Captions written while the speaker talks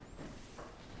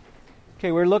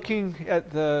Okay, we're looking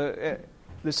at the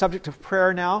subject of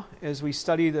prayer now as we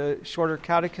study the shorter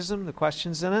catechism, the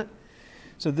questions in it.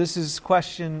 So this is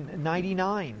question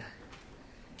 99.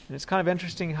 And it's kind of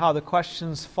interesting how the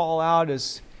questions fall out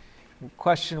as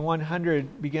question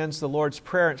 100 begins the Lord's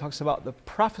Prayer. It talks about the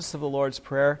preface of the Lord's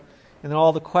Prayer. And then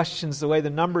all the questions, the way the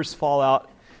numbers fall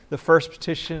out, the first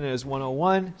petition is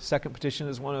 101, second petition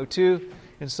is 102,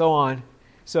 and so on.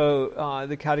 So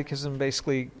the catechism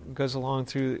basically goes along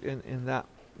through in that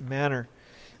manner.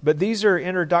 But these are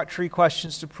introductory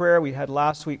questions to prayer. We had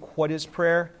last week, what is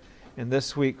prayer? And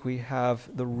this week we have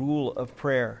the rule of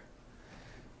prayer.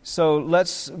 So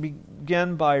let's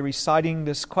begin by reciting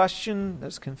this question.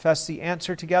 Let's confess the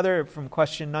answer together from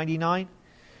question 99.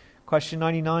 Question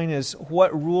 99 is,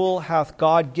 what rule hath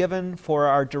God given for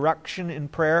our direction in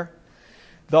prayer?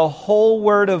 The whole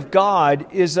Word of God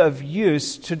is of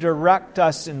use to direct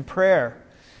us in prayer,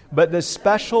 but the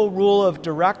special rule of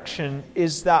direction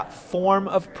is that form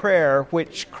of prayer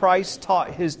which Christ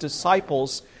taught His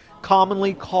disciples,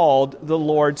 commonly called the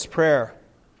Lord's Prayer.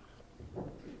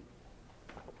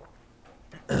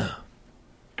 Does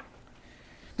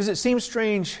it seem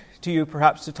strange to you,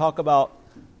 perhaps, to talk about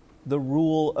the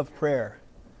rule of prayer?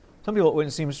 Some people it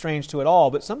wouldn't seem strange to at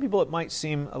all, but some people it might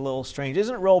seem a little strange.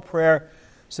 Isn't real prayer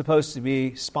supposed to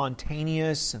be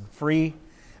spontaneous and free?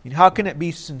 I mean, how can it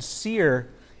be sincere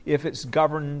if it's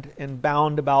governed and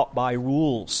bound about by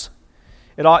rules?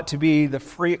 It ought to be the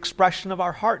free expression of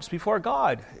our hearts before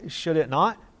God, should it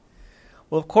not?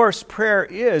 Well, of course, prayer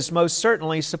is most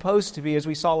certainly supposed to be, as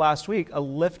we saw last week, a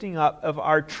lifting up of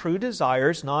our true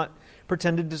desires, not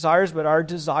pretended desires, but our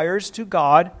desires to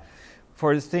God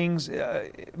for things.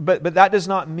 But that does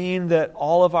not mean that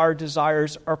all of our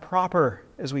desires are proper,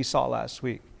 as we saw last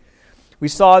week. We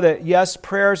saw that, yes,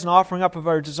 prayer is an offering up of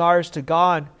our desires to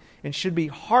God and should be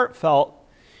heartfelt,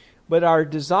 but our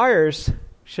desires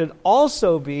should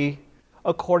also be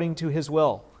according to His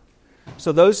will.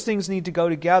 So those things need to go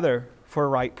together for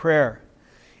right prayer.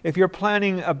 If you're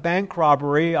planning a bank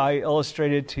robbery, I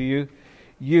illustrated to you,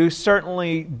 you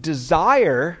certainly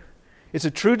desire, it's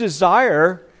a true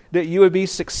desire that you would be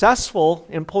successful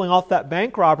in pulling off that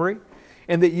bank robbery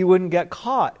and that you wouldn't get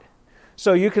caught.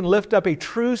 So you can lift up a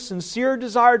true, sincere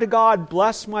desire to God,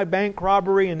 bless my bank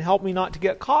robbery and help me not to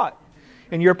get caught.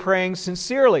 And you're praying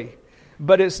sincerely,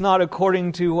 but it's not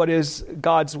according to what is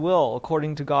God's will,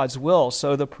 according to God's will.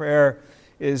 So the prayer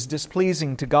is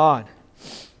displeasing to God.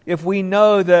 If we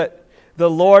know that the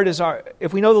Lord is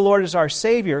our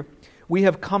Savior, we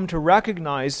have come to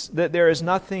recognize that there is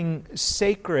nothing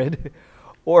sacred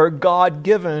or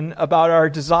God-given about our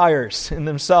desires in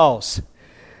themselves.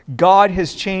 God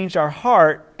has changed our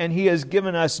heart, and He has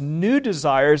given us new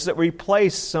desires that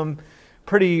replace some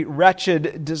pretty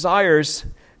wretched desires.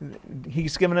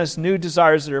 He's given us new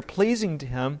desires that are pleasing to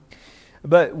Him,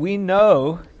 but we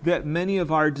know that many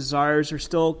of our desires are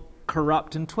still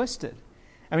corrupt and twisted.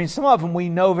 I mean, some of them we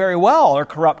know very well are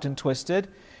corrupt and twisted,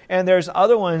 and there's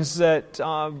other ones that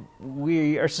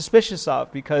we are suspicious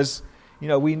of because,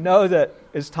 we know that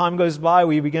as time goes by,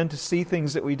 we begin to see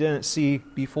things that we didn't see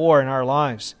before in our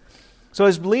lives. So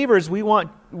as believers, we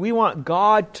want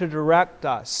God to direct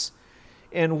us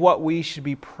in what we should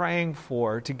be praying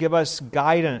for, to give us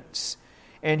guidance,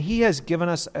 and He has given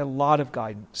us a lot of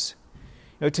guidance.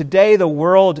 Today the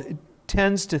world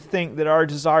tends to think that our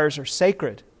desires are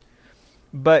sacred,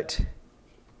 but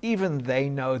even they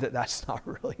know that that's not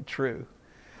really true.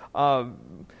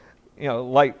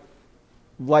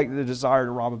 Like the desire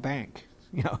to rob a bank.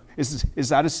 Is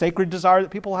that a sacred desire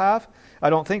that people have? I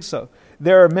don't think so.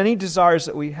 There are many desires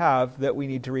that we have that we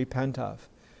need to repent of.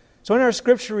 So in our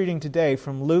scripture reading today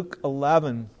from Luke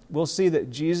 11, we'll see that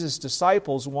Jesus'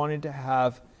 disciples wanted to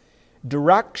have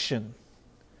direction.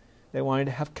 They wanted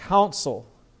to have counsel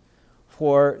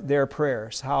for their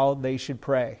prayers, how they should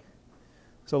pray.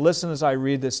 So listen as I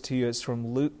read this to you. It's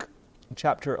from Luke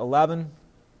chapter 11,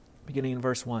 beginning in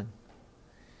verse 1.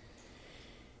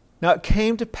 Now it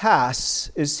came to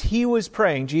pass, as He was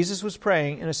praying, Jesus was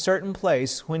praying in a certain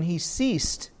place, when He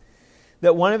ceased,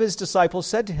 that one of His disciples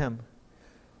said to Him,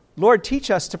 Lord,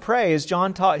 teach us to pray as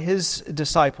John taught his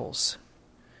disciples,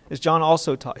 as John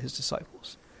also taught his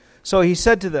disciples. So He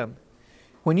said to them,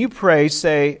 when you pray,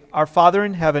 say, Our Father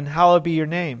in heaven, hallowed be your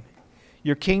name.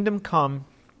 Your kingdom come,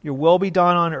 your will be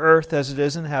done on earth as it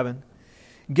is in heaven.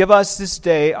 Give us this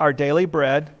day our daily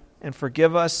bread, and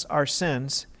forgive us our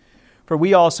sins, for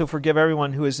we also forgive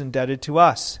everyone who is indebted to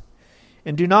us.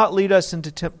 And do not lead us into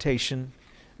temptation,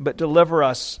 but deliver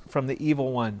us from the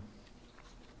evil one.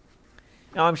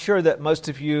 Now, I'm sure that most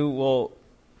of you will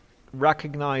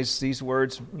recognize these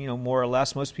words, more or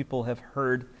less. Most people have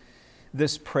heard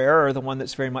this prayer, or the one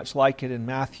that's very much like it in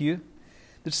Matthew.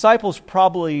 The disciples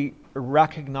probably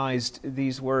recognized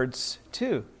these words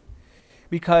too,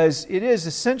 because it is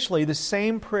essentially the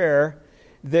same prayer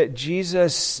that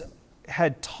Jesus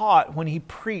had taught when he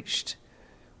preached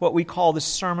what we call the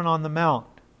Sermon on the Mount.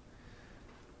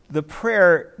 That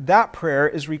prayer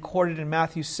is recorded in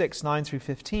Matthew 6, 9 through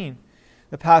 15,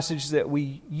 the passage that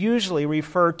we usually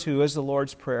refer to as the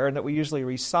Lord's Prayer and that we usually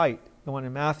recite, the one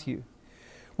in Matthew.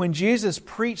 When Jesus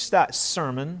preached that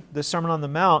sermon, the Sermon on the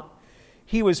Mount,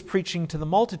 he was preaching to the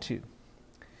multitude.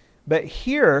 But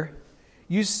here,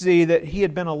 you see that he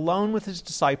had been alone with his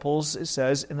disciples, it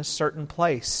says, in a certain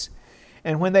place.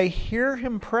 And when they hear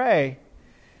him pray,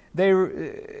 they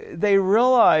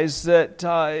realize that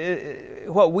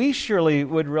what we surely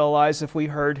would realize if we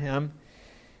heard him,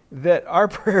 that our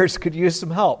prayers could use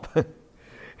some help.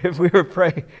 If we were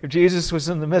praying, if Jesus was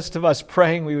in the midst of us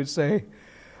praying, we would say,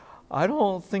 I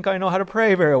don't think I know how to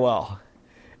pray very well.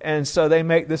 And so they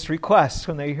make this request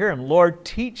when they hear him, Lord,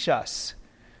 teach us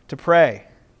to pray.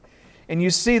 And you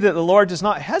see that the Lord does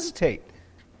not hesitate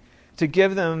to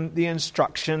give them the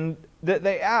instruction that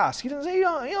they ask. He doesn't say, you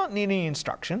don't need any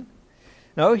instruction.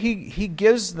 No, he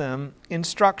gives them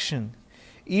instruction.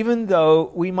 Even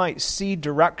though we might see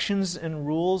directions and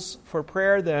rules for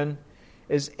prayer then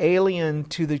as alien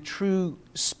to the true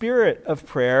spirit of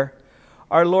prayer,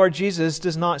 our Lord Jesus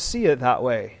does not see it that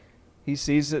way. He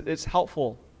sees that it's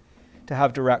helpful to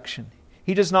have direction.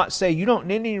 He does not say, you don't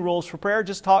need any rules for prayer,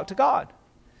 just talk to God.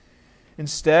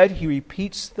 Instead, he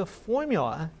repeats the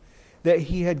formula that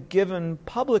he had given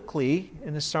publicly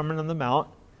in the Sermon on the Mount,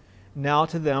 now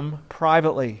to them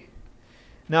privately.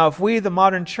 Now, if we, the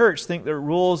modern church, think that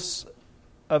rules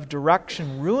of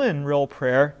direction ruin real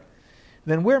prayer,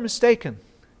 then we're mistaken,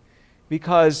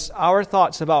 because our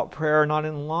thoughts about prayer are not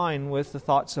in line with the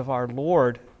thoughts of our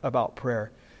Lord about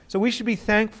prayer. So we should be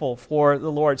thankful for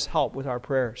the Lord's help with our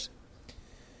prayers.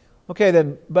 Okay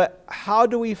then, but how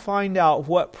do we find out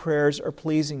what prayers are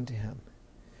pleasing to Him?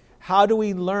 How do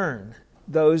we learn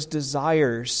those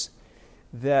desires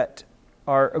that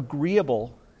are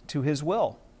agreeable to His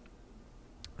will?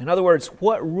 In other words,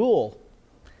 what rule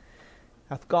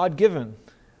hath God given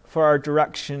for our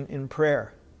direction in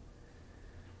prayer?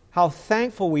 How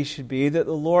thankful we should be that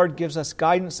the Lord gives us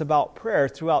guidance about prayer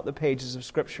throughout the pages of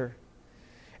Scripture.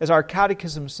 As our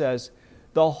catechism says,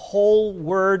 the whole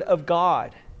Word of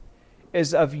God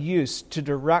is of use to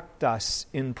direct us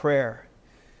in prayer.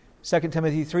 2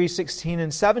 Timothy 3:16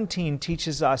 and 17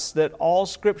 teaches us that all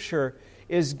Scripture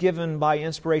is given by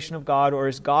inspiration of God, or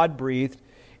is God-breathed,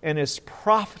 and is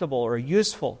profitable or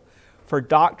useful for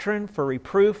doctrine, for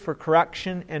reproof, for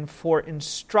correction, and for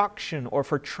instruction, or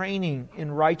for training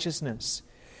in righteousness,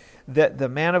 that the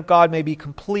man of God may be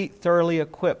complete, thoroughly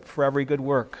equipped for every good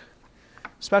work.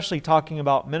 Especially talking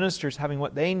about ministers having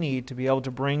what they need to be able to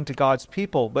bring to God's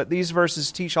people. But these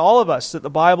verses teach all of us that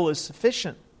the Bible is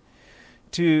sufficient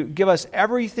to give us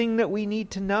everything that we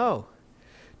need to know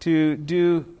to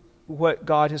do what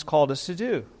God has called us to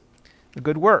do, the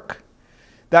good work.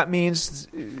 That means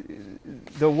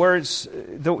the words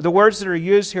that are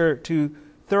used here to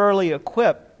thoroughly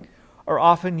equip are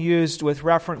often used with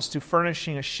reference to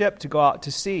furnishing a ship to go out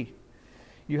to sea.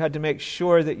 You had to make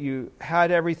sure that you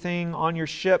had everything on your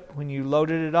ship when you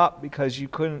loaded it up, because you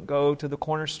couldn't go to the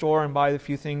corner store and buy the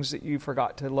few things that you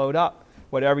forgot to load up.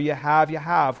 Whatever you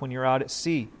have when you're out at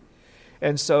sea.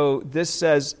 And so this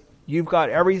says you've got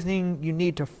everything you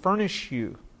need to furnish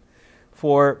you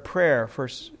for prayer, for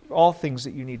all things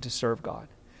that you need to serve God.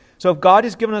 So if God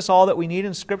has given us all that we need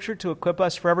in Scripture to equip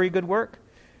us for every good work,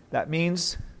 that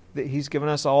means that He's given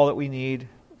us all that we need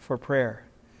for prayer,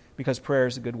 because prayer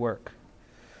is a good work.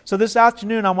 So this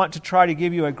afternoon, I want to try to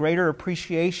give you a greater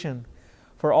appreciation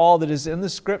for all that is in the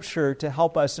Scripture to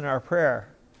help us in our prayer.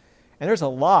 And there's a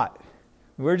lot.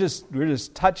 We're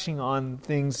just touching on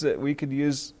things that we could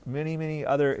use many, many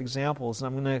other examples.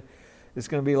 And it's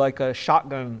going to be like a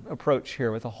shotgun approach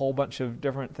here with a whole bunch of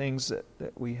different things that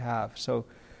we have. So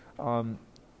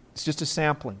it's just a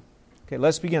sampling. Okay,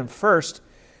 let's begin. First,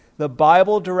 the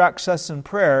Bible directs us in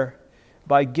prayer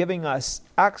by giving us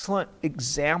excellent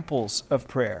examples of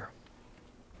prayer.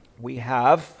 We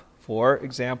have, for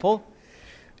example,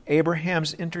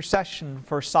 Abraham's intercession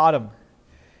for Sodom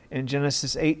in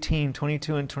Genesis 18,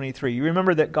 22 and 23. You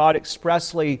remember that God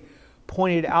expressly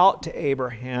pointed out to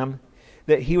Abraham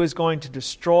that he was going to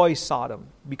destroy Sodom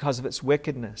because of its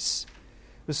wickedness.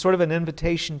 It was sort of an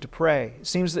invitation to pray. It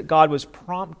seems that God was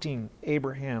prompting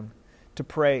Abraham to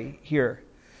pray here,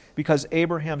 because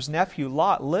Abraham's nephew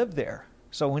Lot lived there.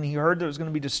 So when he heard that it was going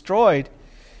to be destroyed,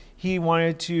 he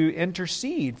wanted to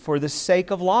intercede for the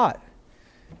sake of Lot.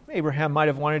 Abraham might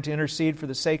have wanted to intercede for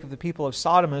the sake of the people of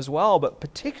Sodom as well, but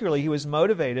particularly he was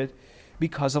motivated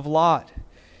because of Lot,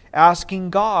 asking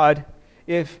God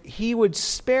if he would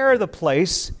spare the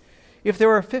place if there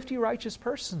were 50 righteous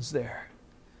persons there.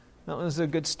 That was a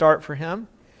good start for him.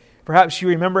 Perhaps you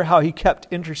remember how he kept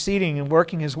interceding and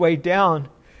working his way down,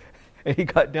 and he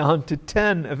got down to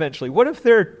 10 eventually. What if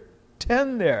there are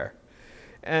 10 there?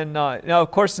 And now,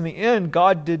 of course, in the end,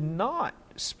 God did not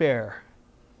spare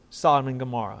Sodom and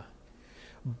Gomorrah.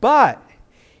 But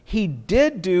he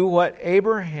did do what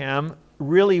Abraham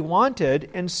really wanted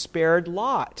and spared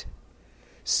Lot,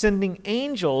 sending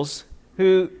angels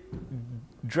who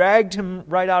dragged him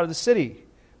right out of the city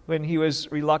when he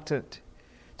was reluctant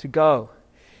to go.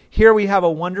 Here we have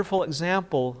a wonderful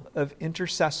example of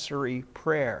intercessory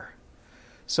prayer.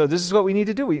 So this is what we need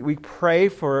to do. We pray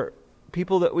for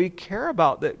people that we care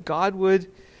about, that God would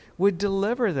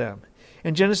deliver them.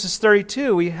 In Genesis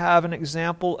 32, we have an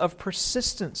example of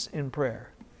persistence in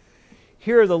prayer.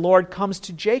 Here the Lord comes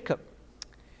to Jacob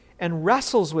and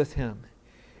wrestles with him.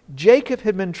 Jacob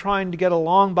had been trying to get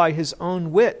along by his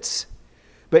own wits,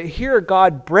 but here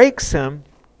God breaks him,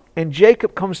 and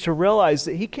Jacob comes to realize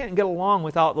that he can't get along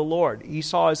without the Lord.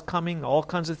 Esau is coming, all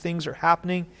kinds of things are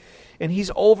happening, and he's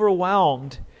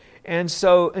overwhelmed. And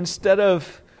so instead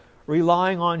of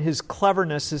relying on his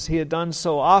cleverness as he had done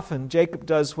so often, Jacob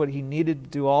does what he needed to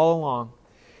do all along.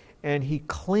 And he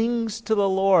clings to the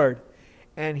Lord,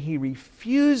 and he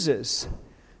refuses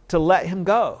to let him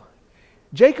go.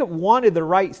 Jacob wanted the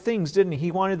right things, didn't he?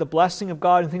 He wanted the blessing of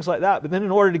God and things like that. But then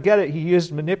in order to get it, he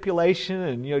used manipulation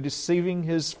and deceiving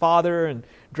his father and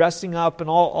dressing up and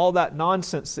all that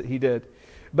nonsense that he did.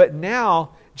 But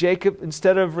now, Jacob,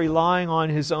 instead of relying on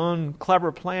his own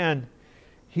clever plan,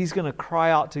 he's going to cry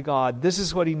out to God. This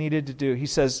is what he needed to do. He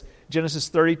says, Genesis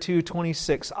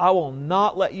 32:26, I will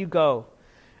not let you go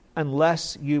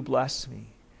unless you bless me.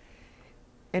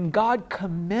 And God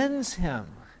commends him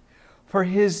for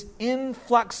his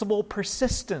inflexible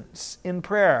persistence in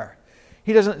prayer.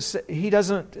 He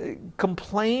doesn't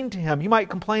complain to him. He might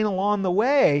complain along the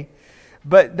way,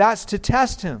 but that's to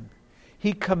test him.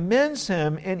 He commends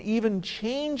him and even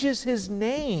changes his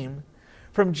name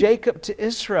from Jacob to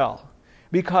Israel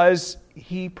because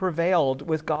he prevailed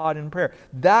with God in prayer.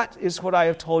 That is what I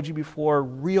have told you before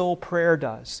real prayer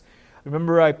does.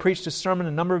 Remember, I preached a sermon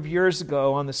a number of years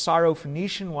ago on the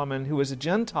Syrophoenician woman who was a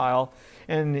Gentile,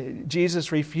 and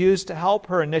Jesus refused to help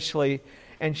her initially,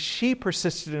 and she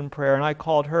persisted in prayer, and I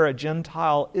called her a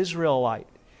Gentile Israelite,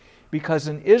 because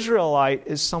an Israelite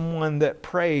is someone that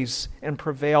prays and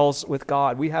prevails with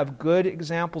God. We have good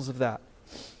examples of that.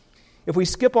 If we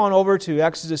skip on over to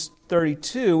Exodus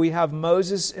 32, we have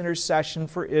Moses' intercession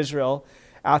for Israel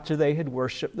after they had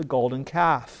worshipped the golden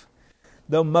calf.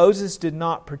 Though Moses did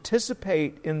not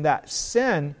participate in that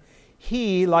sin,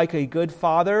 he, like a good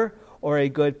father or a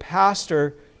good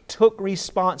pastor, took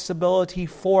responsibility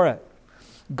for it.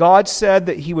 God said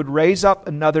that he would raise up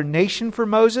another nation for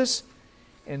Moses,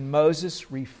 and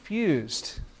Moses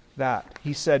refused that.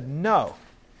 He said, no,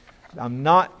 I'm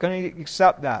not going to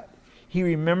accept that. He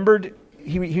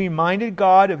reminded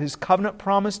God of his covenant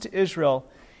promise to Israel,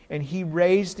 and he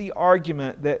raised the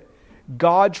argument that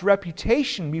God's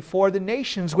reputation before the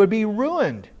nations would be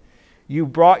ruined. You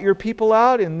brought your people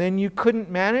out and then you couldn't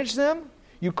manage them?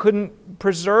 You couldn't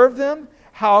preserve them?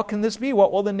 How can this be?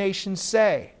 What will the nations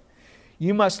say?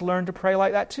 You must learn to pray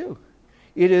like that too.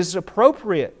 It is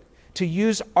appropriate to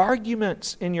use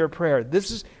arguments in your prayer.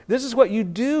 This is what you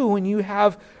do when you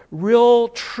have real,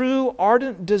 true,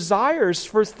 ardent desires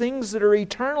for things that are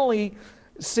eternally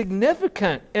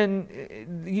significant.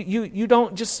 And you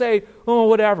don't just say, oh,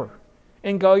 whatever,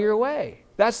 and go your way.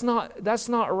 That's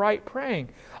not right praying.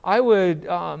 I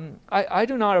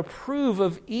do not approve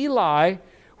of Eli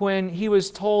when he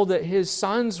was told that his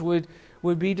sons would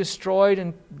be destroyed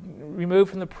and removed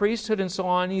from the priesthood and so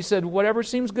on. He said, whatever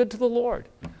seems good to the Lord.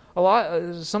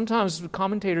 Sometimes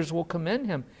commentators will commend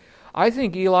him. I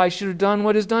think Eli should have done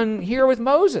what is done here with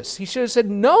Moses. He should have said,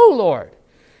 no, Lord,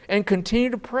 and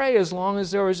continued to pray as long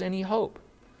as there was any hope.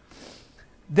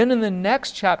 Then in the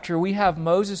next chapter, we have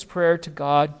Moses' prayer to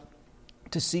God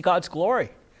to see God's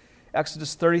glory.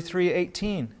 Exodus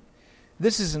 33:18.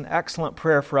 This is an excellent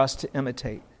prayer for us to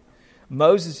imitate.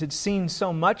 Moses had seen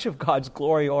so much of God's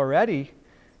glory already,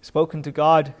 spoken to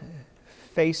God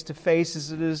face to face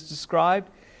as it is described,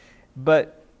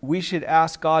 but we should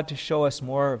ask God to show us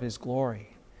more of his glory.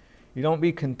 You don't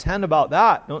be content about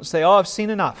that. Don't say, oh, I've seen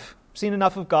enough. I've seen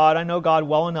enough of God. I know God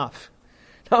well enough.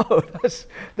 No,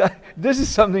 this is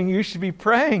something you should be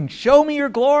praying. Show me your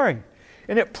glory.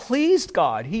 And it pleased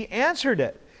God. He answered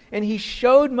it. And He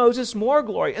showed Moses more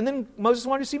glory. And then Moses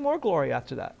wanted to see more glory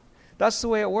after that. That's the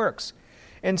way it works.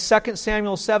 In 2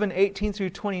 Samuel 7, 18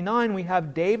 through 29, we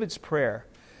have David's prayer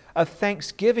of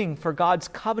thanksgiving for God's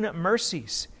covenant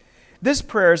mercies. This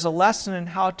prayer is a lesson in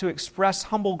how to express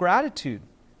humble gratitude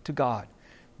to God.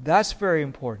 That's very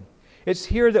important. It's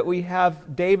here that we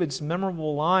have David's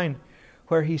memorable line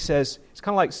where he says, it's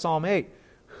kind of like Psalm 8,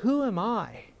 "Who am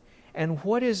I, and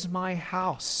what is my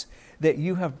house that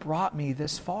you have brought me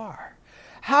this far?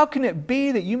 How can it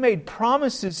be that you made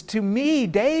promises to me,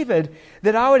 David,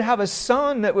 that I would have a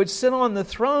son that would sit on the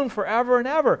throne forever and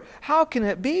ever? How can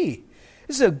it be?"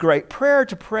 This is a great prayer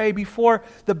to pray before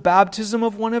the baptism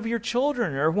of one of your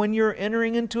children, or when you're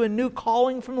entering into a new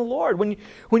calling from the Lord,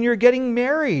 when you're getting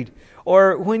married,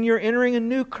 or when you're entering a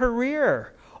new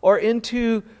career, or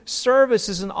into service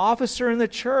as an officer in the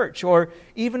church, or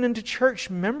even into church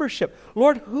membership.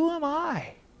 Lord, who am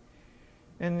I?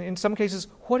 And in some cases,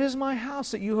 what is my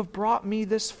house that you have brought me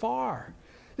this far?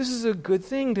 This is a good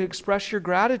thing to express your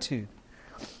gratitude.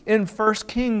 In 1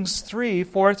 Kings 3,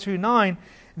 4 through 9,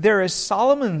 there is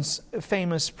Solomon's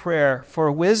famous prayer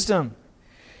for wisdom.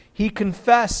 He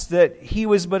confessed that he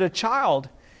was but a child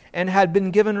and had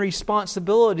been given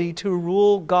responsibility to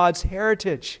rule God's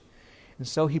heritage. And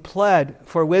so he pled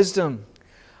for wisdom.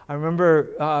 I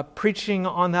remember preaching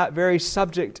on that very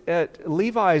subject at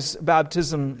Levi's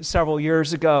baptism several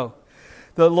years ago.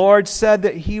 The Lord said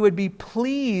that He would be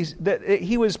pleased, that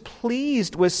He was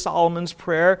pleased with Solomon's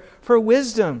prayer for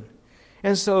wisdom.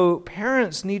 And so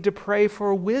parents need to pray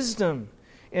for wisdom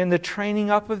in the training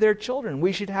up of their children.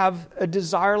 We should have a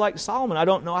desire like Solomon. I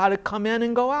don't know how to come in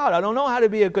and go out. I don't know how to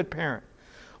be a good parent.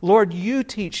 Lord, you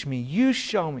teach me. You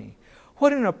show me.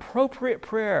 What an appropriate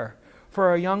prayer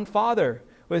for a young father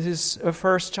with his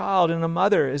first child and a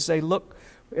mother as they look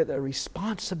at the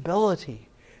responsibility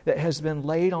that has been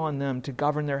laid on them to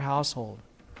govern their household.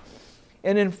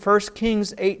 And in 1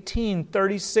 Kings 18,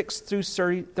 36 through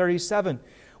 37,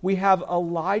 we have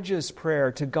Elijah's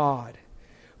prayer to God,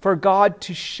 for God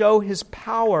to show His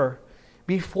power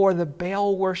before the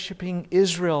Baal-worshipping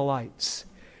Israelites.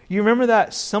 You remember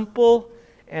that simple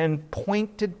and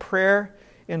pointed prayer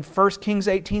in 1 Kings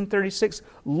 18:36?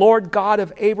 Lord God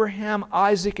of Abraham,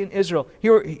 Isaac, and Israel.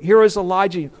 Here is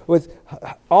Elijah with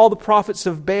all the prophets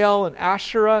of Baal and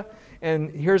Asherah,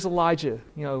 and here's Elijah,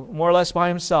 more or less by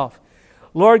himself.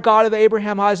 Lord God of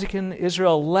Abraham, Isaac, and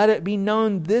Israel, let it be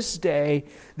known this day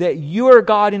that you are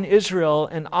God in Israel,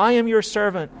 and I am your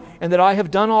servant, and that I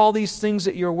have done all these things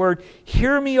at your word.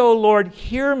 Hear me, O Lord,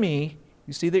 hear me.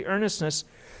 You see the earnestness.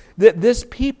 That this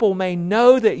people may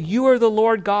know that you are the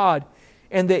Lord God,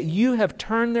 and that you have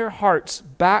turned their hearts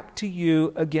back to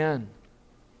you again.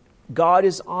 God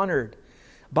is honored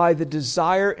by the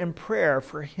desire and prayer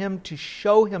for Him to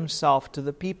show Himself to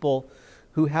the people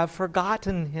who have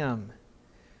forgotten Him.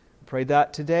 Pray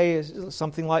that today is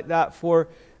something like that for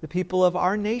the people of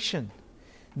our nation.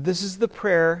 This is the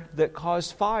prayer that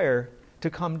caused fire to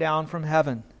come down from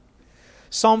heaven.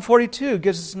 Psalm 42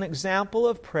 gives us an example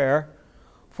of prayer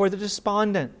for the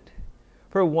despondent,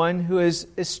 for one who is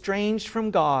estranged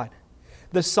from God.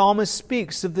 The psalmist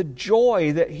speaks of the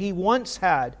joy that he once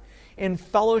had in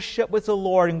fellowship with the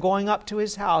Lord and going up to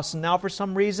His house, and now for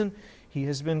some reason he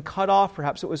has been cut off.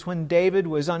 Perhaps it was when David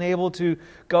was unable to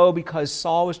go because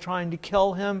Saul was trying to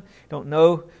kill him. Don't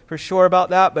know for sure about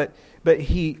that, but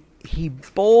he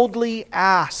boldly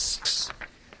asks,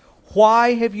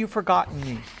 "Why have you forgotten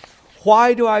me?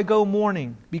 Why do I go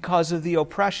mourning because of the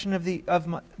oppression of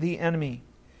the enemy?"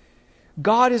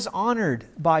 God is honored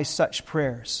by such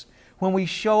prayers when we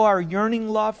show our yearning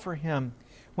love for Him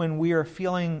when we are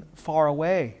feeling far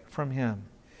away from Him.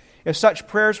 If such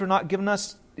prayers were not given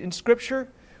us in Scripture,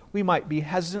 we might be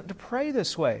hesitant to pray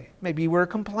this way. Maybe we're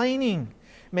complaining.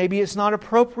 Maybe it's not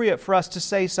appropriate for us to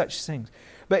say such things.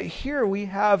 But here we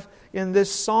have in this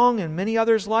song and many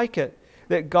others like it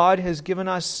that God has given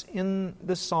us in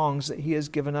the songs that He has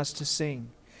given us to sing.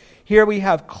 Here we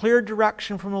have clear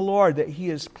direction from the Lord that He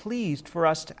is pleased for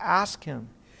us to ask Him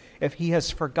if He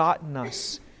has forgotten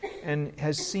us and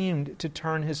has seemed to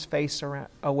turn His face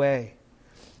away.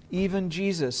 Even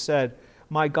Jesus said,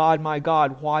 my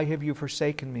God, why have you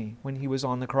forsaken me?" when He was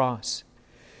on the cross.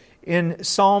 In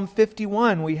Psalm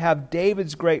 51, we have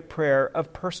David's great prayer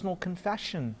of personal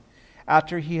confession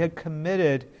after he had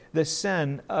committed the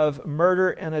sin of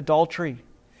murder and adultery.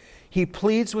 He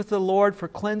pleads with the Lord for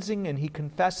cleansing, and he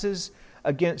confesses,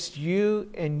 "Against you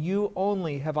and you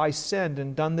only have I sinned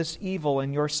and done this evil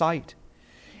in your sight.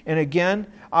 And again,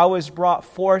 I was brought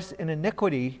forth in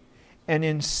iniquity, and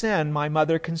in sin my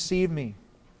mother conceived me."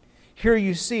 Here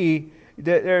you see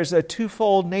There's a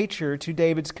twofold nature to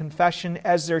David's confession,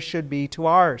 as there should be to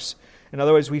ours. In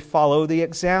other words, we follow the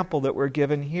example that we're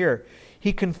given here.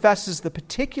 He confesses the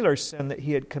particular sin that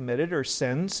he had committed, or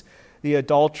sins, the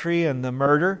adultery and the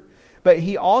murder. But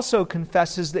he also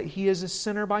confesses that he is a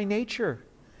sinner by nature,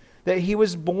 that he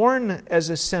was born as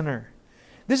a sinner.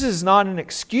 This is not an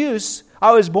excuse.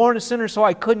 I was born a sinner, so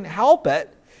I couldn't help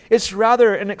it. It's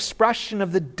rather an expression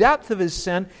of the depth of his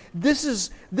sin. This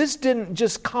didn't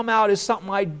just come out as something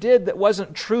I did that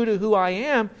wasn't true to who I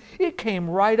am. It came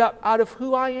right up out of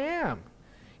who I am.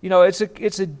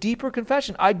 It's a deeper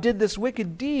confession. I did this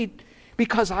wicked deed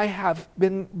because I have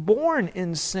been born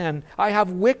in sin. I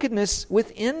have wickedness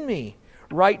within me,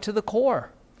 right to the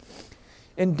core.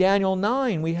 In Daniel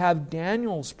 9, we have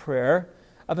Daniel's prayer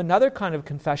of another kind of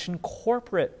confession,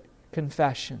 corporate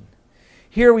confession.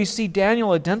 Here we see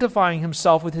Daniel identifying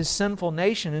himself with his sinful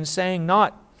nation and saying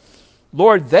not,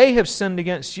 Lord, they have sinned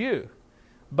against you,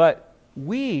 but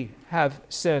we have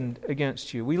sinned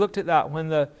against you. We looked at that when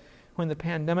the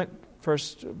pandemic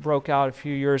first broke out a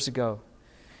few years ago.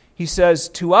 He says,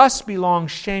 to us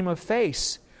belongs shame of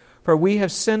face, for we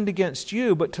have sinned against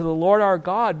you, but to the Lord our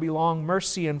God belong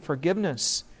mercy and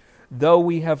forgiveness, though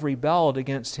we have rebelled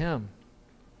against him.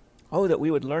 Oh, that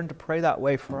we would learn to pray that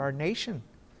way for our nation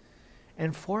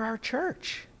and for our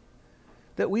church,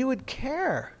 that we would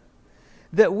care,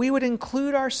 that we would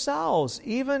include ourselves,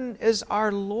 even as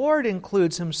our Lord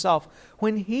includes himself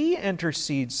when he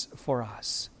intercedes for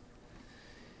us.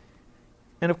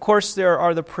 And of course, there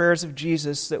are the prayers of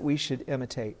Jesus that we should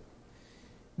imitate.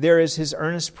 There is his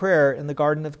earnest prayer in the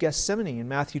Garden of Gethsemane in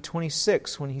Matthew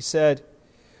 26 when he said,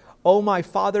 "O my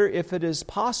Father, if it is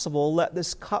possible, let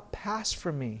this cup pass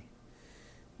from me."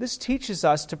 This teaches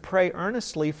us to pray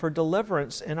earnestly for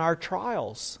deliverance in our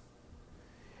trials.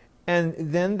 And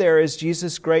then there is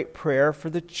Jesus' great prayer for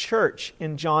the church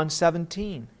in John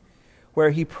 17,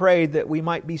 where he prayed that we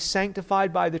might be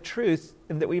sanctified by the truth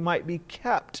and that we might be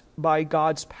kept by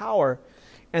God's power,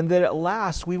 and that at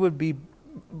last we would be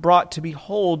brought to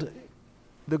behold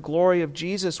the glory of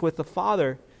Jesus with the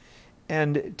Father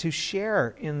and to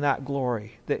share in that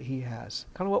glory that he has.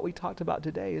 Kind of what we talked about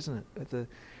today, isn't it? The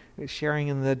sharing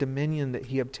in the dominion that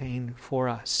he obtained for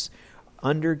us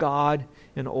under God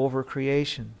and over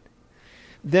creation.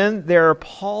 Then there are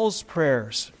Paul's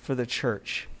prayers for the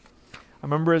church. I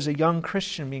remember as a young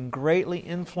Christian being greatly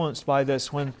influenced by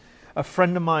this when a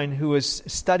friend of mine who was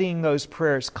studying those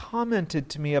prayers commented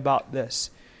to me about this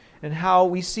and how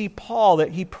we see Paul,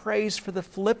 that he prays for the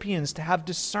Philippians to have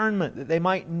discernment, that they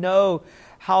might know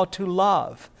how to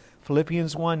love.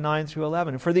 Philippians 1, 9 through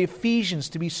 11. And for the Ephesians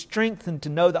to be strengthened to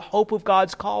know the hope of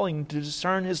God's calling, to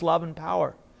discern his love and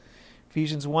power.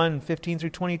 Ephesians 1, 15 through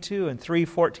 22 and 3,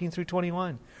 14 through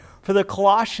 21. For the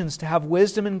Colossians to have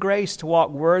wisdom and grace to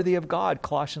walk worthy of God.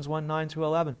 Colossians 1, 9 through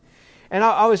 11. And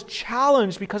I was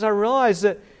challenged because I realized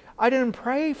that I didn't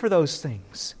pray for those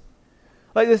things.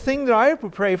 Like the thing that I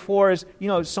would pray for is,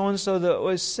 so-and-so that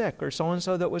was sick, or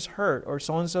so-and-so that was hurt, or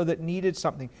so-and-so that needed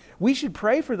something. We should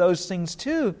pray for those things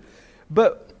too,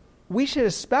 but we should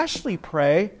especially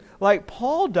pray like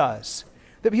Paul does,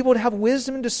 that people would have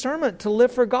wisdom and discernment to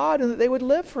live for God and that they would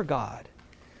live for God.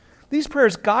 These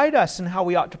prayers guide us in how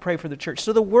we ought to pray for the church,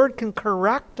 so the Word can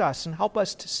correct us and help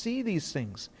us to see these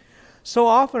things. So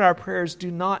often our prayers do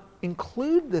not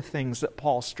include the things that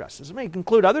Paul stresses. It may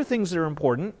include other things that are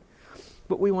important,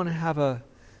 but we want to have a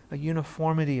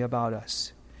uniformity about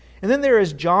us. And then there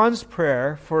is John's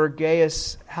prayer for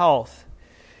Gaius' health.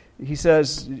 He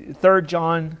says, 3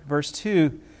 John verse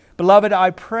 2, "Beloved,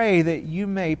 I pray that you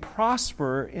may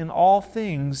prosper in all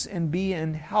things and be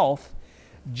in health,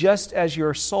 just as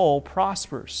your soul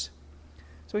prospers."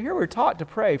 So here we're taught to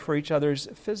pray for each other's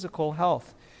physical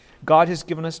health. God has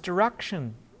given us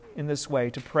direction in this way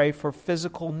to pray for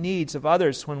physical needs of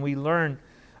others when we learn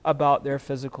about their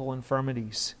physical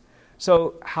infirmities.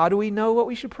 So how do we know what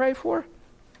we should pray for?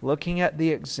 Looking at the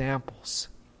examples.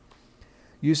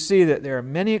 You see that there are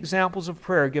many examples of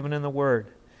prayer given in the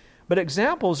Word. But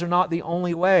examples are not the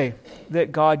only way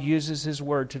that God uses His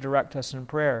Word to direct us in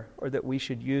prayer, or that we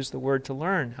should use the Word to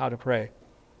learn how to pray.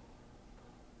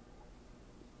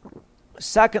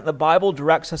 Second, the Bible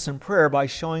directs us in prayer by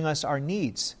showing us our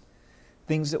needs,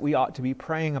 things that we ought to be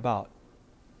praying about.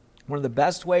 One of the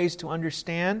best ways to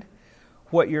understand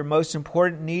what your most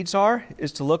important needs are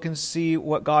is to look and see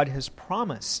what God has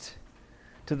promised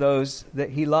to those that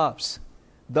He loves.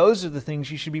 Those are the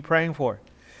things you should be praying for.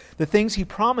 The things He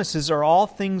promises are all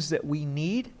things that we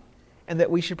need and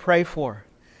that we should pray for.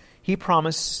 He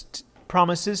promises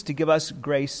to give us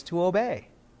grace to obey.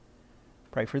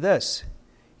 Pray for this.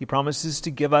 He promises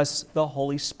to give us the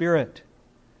Holy Spirit.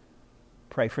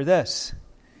 Pray for this.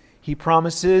 He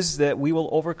promises that we will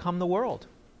overcome the world.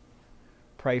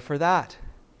 Pray for that.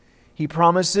 He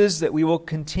promises that we will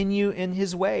continue in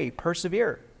His way,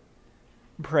 persevere.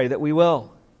 Pray that we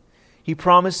will. He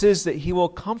promises that He will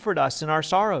comfort us in our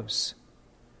sorrows.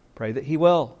 Pray that He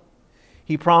will.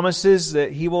 He promises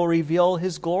that He will reveal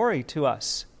His glory to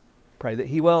us. Pray that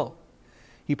He will.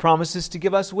 He promises to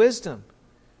give us wisdom.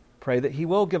 Pray that He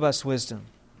will give us wisdom.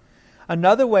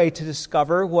 Another way to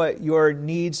discover what your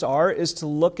needs are is to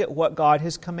look at what God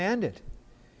has commanded.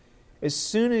 As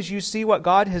soon as you see what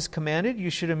God has commanded, you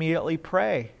should immediately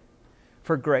pray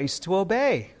for grace to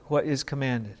obey what is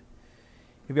commanded.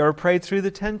 Have you ever prayed through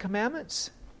the 10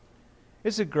 Commandments?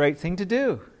 It's a great thing to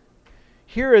do.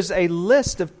 Here is a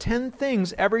list of 10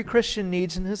 things every Christian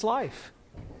needs in his life.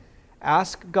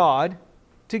 Ask God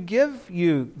to give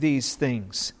you these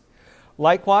things.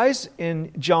 Likewise,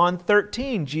 in John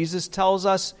 13, Jesus tells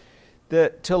us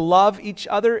that to love each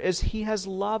other as He has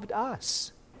loved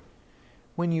us.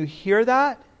 When you hear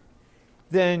that,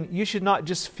 then you should not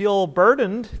just feel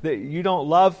burdened that you don't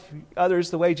love others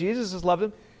the way Jesus has loved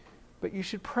them, but you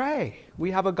should pray.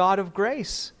 We have a God of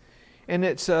grace, and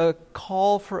it's a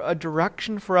call for a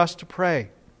direction for us to pray.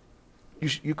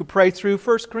 You could pray through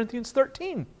 1 Corinthians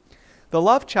 13, the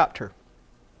love chapter.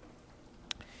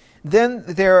 Then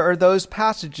there are those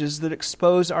passages that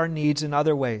expose our needs in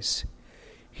other ways.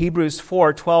 Hebrews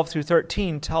 4:12 through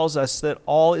 13 tells us that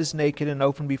all is naked and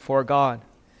open before God.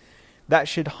 That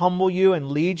should humble you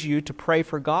and lead you to pray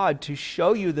for God to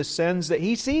show you the sins that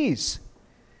He sees.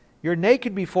 You're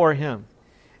naked before Him,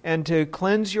 and to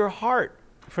cleanse your heart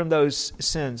from those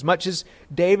sins. Much as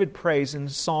David prays in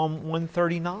Psalm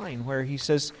 139, where he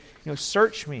says,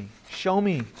 search me, show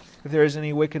me if there is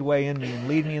any wicked way in me, and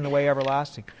lead me in the way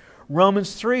everlasting.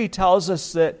 Romans 3 tells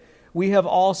us that we have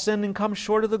all sinned and come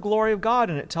short of the glory of God,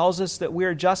 and it tells us that we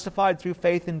are justified through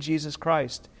faith in Jesus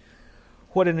Christ.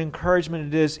 What an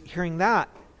encouragement it is hearing that,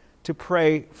 to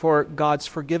pray for God's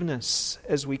forgiveness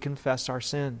as we confess our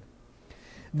sin.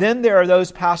 Then there are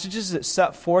those passages that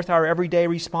set forth our everyday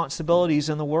responsibilities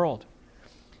in the world.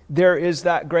 There is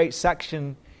that great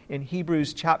section in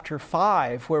Hebrews chapter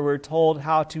 5 where we're told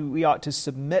we ought to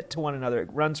submit to one another.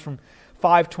 It runs from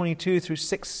 5:22 through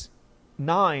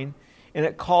 6:9, and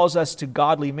it calls us to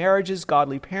godly marriages,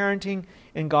 godly parenting,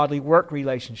 and godly work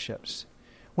relationships.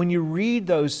 When you read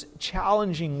those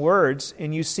challenging words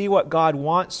and you see what God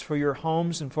wants for your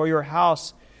homes and for your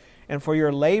house and for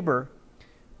your labor,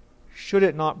 should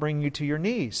it not bring you to your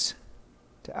knees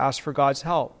to ask for God's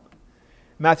help?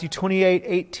 Matthew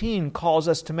 28:18 calls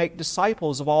us to make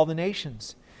disciples of all the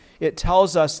nations. It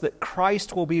tells us that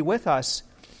Christ will be with us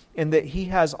and that He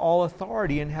has all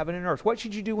authority in heaven and earth. What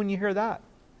should you do when you hear that?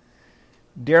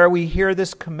 Dare we hear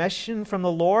this commission from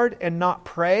the Lord and not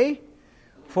pray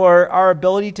for our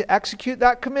ability to execute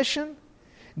that commission?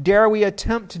 Dare we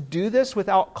attempt to do this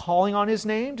without calling on His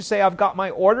name, to say, I've got my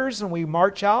orders, and we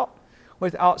march out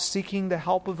without seeking the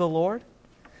help of the Lord?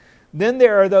 Then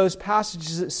there are those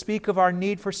passages that speak of our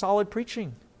need for solid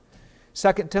preaching.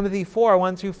 2 Timothy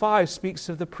 4:1 through 5 speaks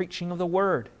of the preaching of the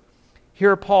Word.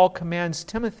 Here Paul commands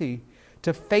Timothy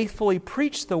to faithfully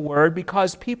preach the Word,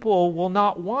 because people will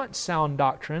not want sound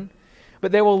doctrine,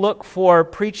 but they will look for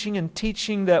preaching and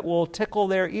teaching that will tickle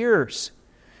their ears.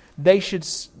 This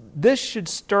should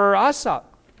stir us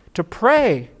up to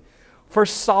pray for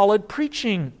solid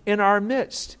preaching in our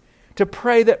midst, to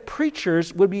pray that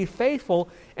preachers would be faithful,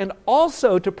 and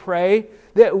also to pray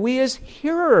that we as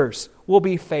hearers will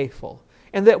be faithful,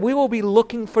 and that we will be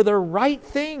looking for the right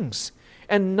things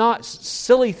and not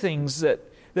silly things that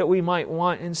we might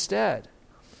want instead.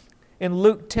 In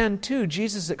Luke 10:2,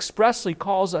 Jesus expressly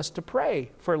calls us to pray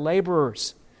for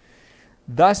laborers.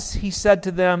 Thus He said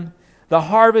to them, the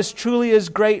harvest truly is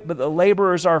great, but the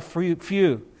laborers are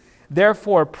few.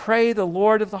 Therefore, pray the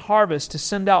Lord of the harvest to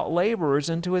send out laborers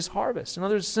into His harvest. In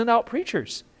other words, send out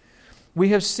preachers. We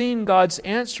have seen God's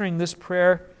answering this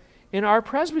prayer in our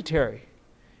presbytery.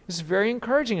 This is very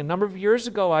encouraging. A number of years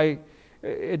ago, I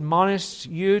admonished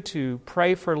you to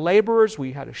pray for laborers.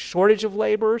 We had a shortage of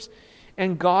laborers,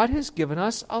 and God has given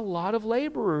us a lot of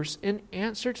laborers in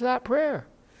answer to that prayer.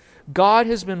 God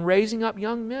has been raising up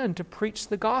young men to preach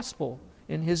the gospel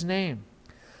in His name.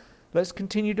 Let's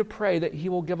continue to pray that He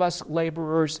will give us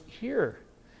laborers here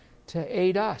to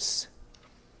aid us.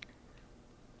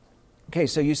 Okay,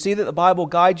 so you see that the Bible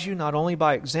guides you not only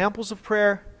by examples of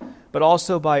prayer, but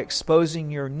also by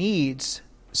exposing your needs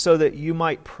so that you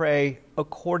might pray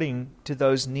according to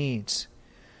those needs.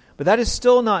 But that is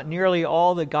still not nearly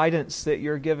all the guidance that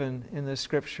you're given in the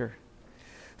Scripture.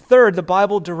 Third, the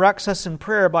Bible directs us in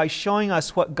prayer by showing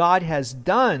us what God has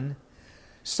done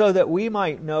so that we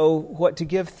might know what to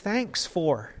give thanks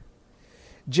for.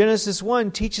 Genesis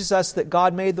 1 teaches us that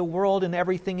God made the world and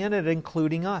everything in it,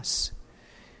 including us.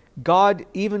 God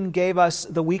even gave us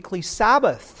the weekly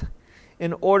Sabbath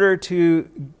in order to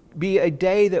be a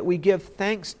day that we give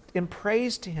thanks and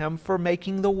praise to Him for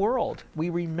making the world. We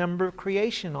remember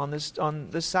creation on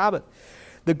the Sabbath.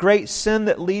 The great sin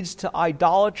that leads to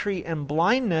idolatry and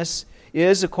blindness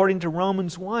is, according to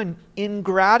Romans 1,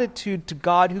 ingratitude to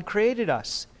God who created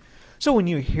us. So when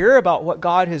you hear about what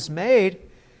God has made,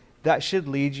 that should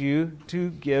lead you to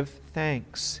give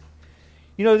thanks.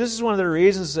 You know, this is one of the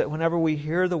reasons that whenever we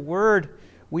hear the Word,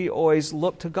 we always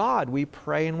look to God. We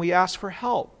pray and we ask for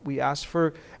help. We ask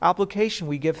for application.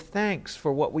 We give thanks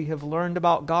for what we have learned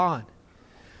about God.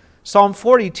 Psalm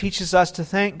 40 teaches us to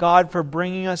thank God for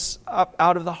bringing us up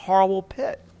out of the horrible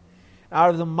pit, out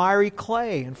of the miry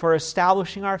clay, and for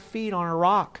establishing our feet on a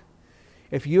rock.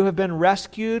 If you have been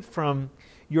rescued from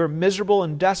your miserable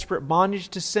and desperate bondage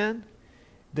to sin,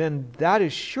 then that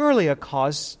is surely a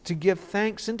cause to give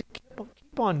thanks and to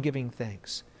keep on giving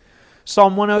thanks.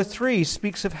 Psalm 103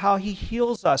 speaks of how He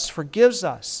heals us, forgives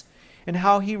us, and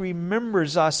how He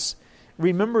remembers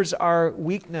our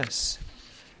weakness.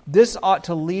 This ought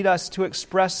to lead us to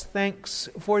express thanks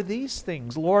for these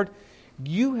things. Lord,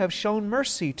 You have shown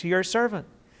mercy to Your servant.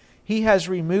 He has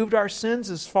removed our sins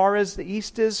as far as the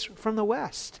east is from the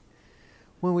west.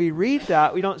 When we read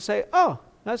that, we don't say, oh,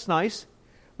 that's nice,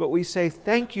 but we say,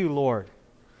 thank You, Lord.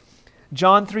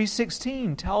 John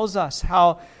 3:16 tells us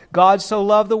how God so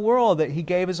loved the world that He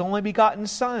gave His only begotten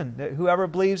Son, that whoever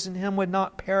believes in Him would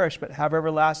not perish but have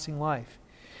everlasting life.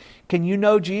 Can you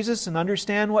know Jesus and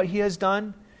understand what He has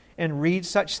done and read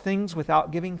such things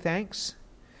without giving thanks?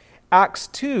 Acts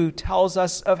 2 tells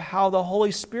us of how the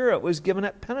Holy Spirit was given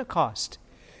at Pentecost.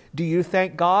 Do you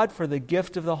thank God for the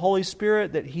gift of the Holy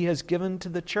Spirit that He has given to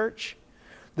the church?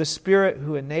 The Spirit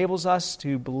who enables us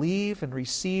to believe and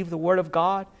receive the Word of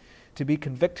God, to be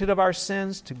convicted of our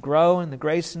sins, to grow in the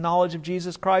grace and knowledge of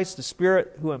Jesus Christ, the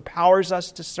Spirit who empowers us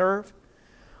to serve.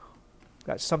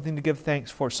 That's something to give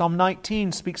thanks for. Psalm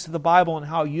 19 speaks of the Bible and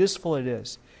how useful it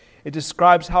is. It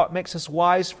describes how it makes us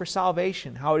wise for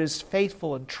salvation, how it is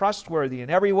faithful and trustworthy in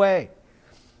every way.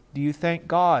 Do you thank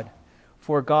God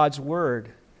for God's Word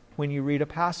when you read a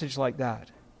passage like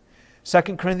that? 2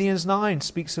 Corinthians 9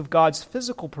 speaks of God's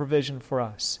physical provision for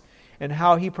us and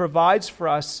how He provides for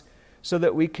us so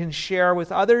that we can share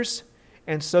with others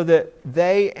and so that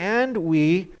they and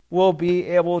we will be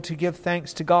able to give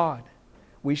thanks to God.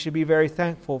 We should be very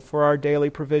thankful for our daily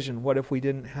provision. What if we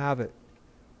didn't have it?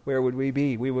 Where would we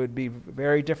be? We would be a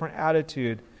very different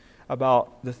attitude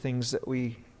about the things that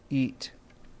we eat.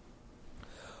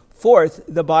 Fourth,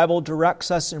 the Bible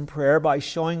directs us in prayer by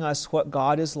showing us what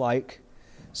God is like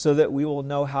so that we will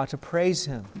know how to praise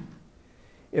Him.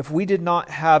 If we did not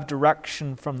have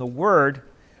direction from the Word,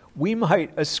 we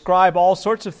might ascribe all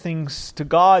sorts of things to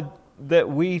God that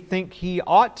we think He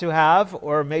ought to have,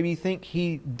 or maybe think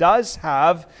He does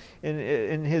have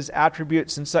in His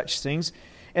attributes and such things.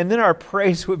 And then our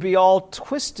praise would be all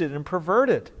twisted and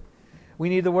perverted. We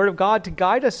need the Word of God to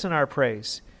guide us in our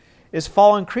praise. As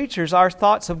fallen creatures, our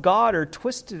thoughts of God are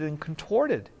twisted and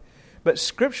contorted. But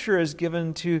Scripture is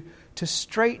given to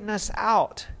straighten us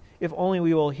out, if only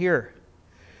we will hear.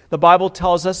 The Bible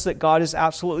tells us that God is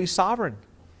absolutely sovereign.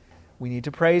 We need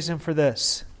to praise Him for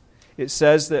this. It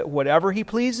says that whatever He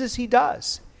pleases, He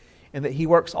does, and that He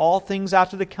works all things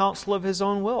after the counsel of His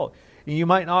own will. And you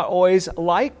might not always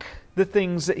like the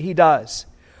things that He does.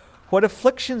 What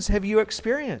afflictions have you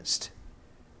experienced?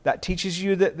 That teaches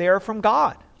you that they are from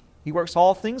God. He works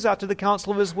all things after the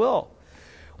counsel of His will.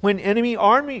 When enemy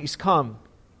armies come,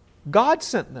 God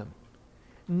sent them.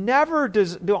 Never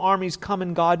do armies come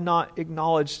and God not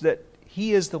acknowledge that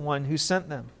He is the one who sent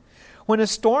them. When a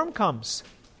storm comes,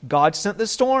 God sent the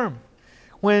storm.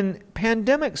 When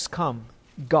pandemics come,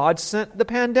 God sent the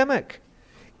pandemic.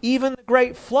 Even the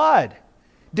great flood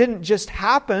didn't just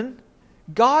happen.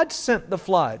 God sent the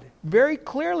flood. Very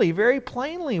clearly, very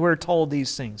plainly, we're told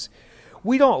these things.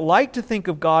 We don't like to think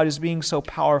of God as being so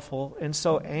powerful and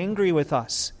so angry with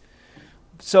us.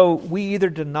 So we either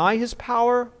deny His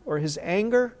power or His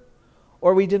anger,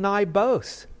 or we deny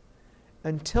both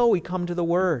until we come to the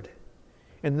Word.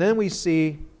 And then we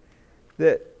see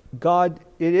that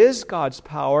it is God's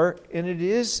power and it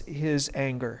is His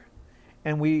anger.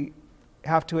 And we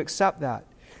have to accept that.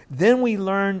 Then we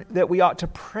learn that we ought to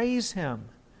praise Him,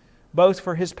 both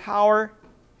for His power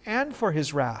and for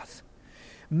His wrath.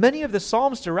 Many of the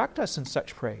Psalms direct us in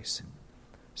such praise.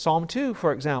 Psalm 2,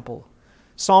 for example.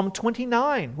 Psalm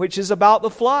 29, which is about the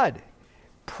flood.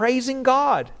 Praising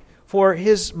God for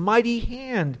His mighty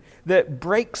hand that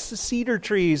breaks the cedar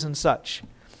trees and such.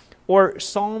 Or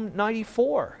Psalm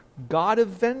 94, God of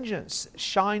vengeance,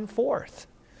 shine forth.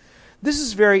 This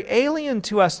is very alien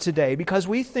to us today because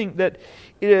we think that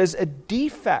it is a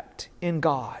defect in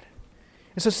God.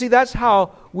 And so see, that's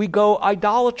how we go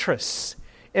idolatrous.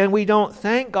 And we don't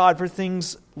thank God for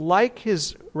things like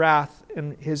His wrath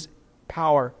and His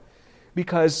power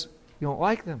because we don't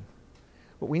like them.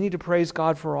 But we need to praise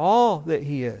God for all that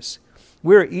He is.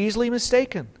 We're easily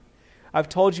mistaken. I've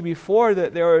told you before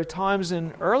that there are times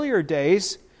in earlier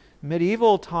days,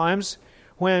 medieval times,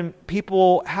 when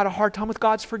people had a hard time with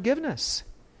God's forgiveness.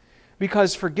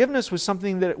 Because forgiveness was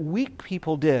something that weak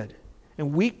people did,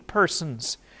 and weak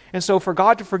persons. And so for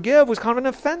God to forgive was kind of an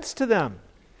offense to them.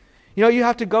 You know, you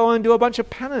have to go and do a bunch of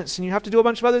penance, and you have to do a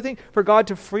bunch of other things for God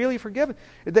to freely forgive.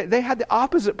 They had the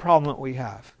opposite problem that we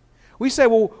have. We say,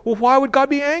 well, why would God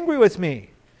be angry with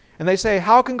me? And they say,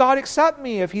 how can God accept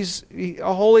me if He's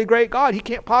a holy, great God? He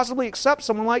can't possibly accept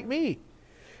someone like me.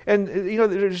 And, you know,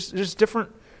 there's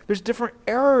different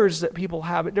errors that people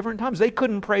have at different times. They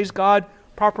couldn't praise God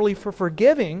properly for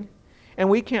forgiving,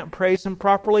 and we can't praise Him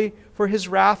properly for His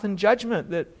wrath and judgment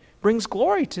that brings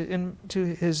glory to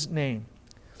His name.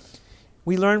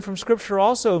 We learn from Scripture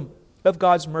also of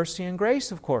God's mercy and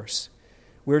grace, of course.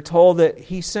 We're told that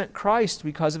He sent Christ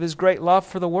because of His great love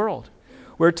for the world.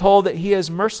 We're told that He is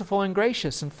merciful and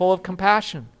gracious and full of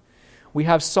compassion. We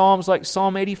have psalms like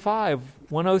Psalm 85,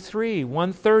 103,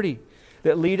 130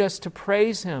 that lead us to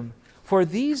praise Him for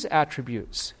these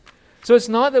attributes. So it's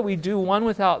not that we do one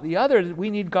without the other.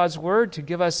 We need God's Word to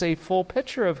give us a full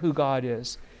picture of who God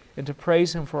is and to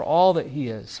praise Him for all that He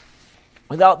is.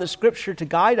 Without the Scripture to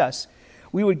guide us,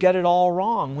 we would get it all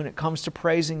wrong when it comes to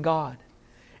praising God.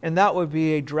 And that would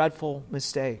be a dreadful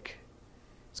mistake.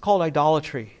 It's called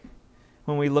idolatry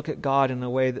when we look at God in a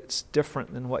way that's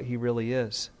different than what He really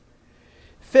is.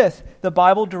 Fifth, the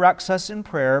Bible directs us in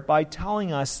prayer by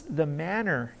telling us the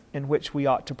manner in which we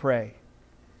ought to pray.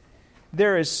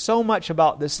 There is so much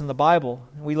about this in the Bible.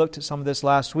 We looked at some of this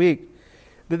last week.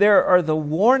 But there are the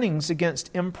warnings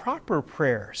against improper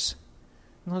prayers.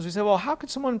 And as we say, well, how could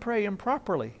someone pray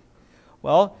improperly?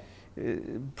 Well,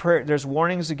 there's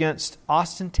warnings against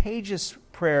ostentatious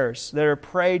prayers that are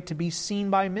prayed to be seen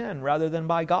by men rather than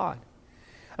by God.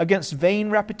 Against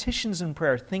vain repetitions in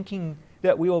prayer, thinking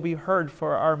that we will be heard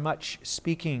for our much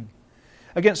speaking.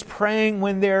 Against praying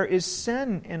when there is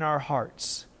sin in our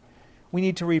hearts. We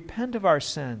need to repent of our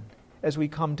sin as we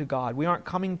come to God. We aren't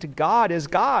coming to God as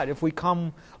God if we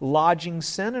come lodging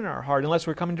sin in our heart, unless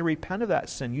we're coming to repent of that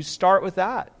sin. You start with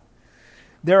that.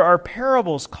 There are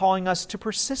parables calling us to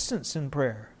persistence in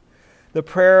prayer. The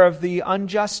prayer of the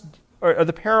unjust, or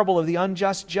the parable of the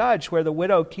unjust judge, where the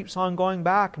widow keeps on going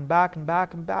back and back and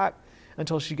back and back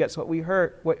until she gets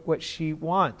what she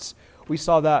wants. We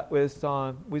saw that with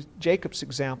Jacob's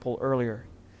example earlier.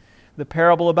 The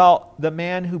parable about the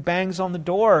man who bangs on the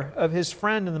door of his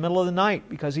friend in the middle of the night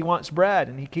because he wants bread,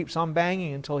 and he keeps on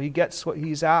banging until he gets what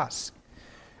he's asked.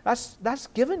 That's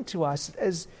given to us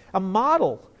as a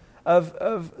model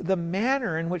of the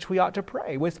manner in which we ought to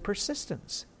pray with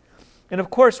persistence. And of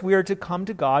course, we are to come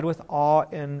to God with awe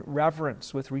and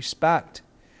reverence, with respect.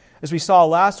 As we saw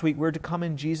last week, we're to come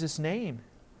in Jesus' name,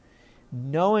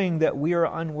 knowing that we are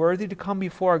unworthy to come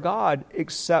before God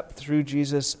except through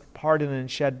Jesus' pardon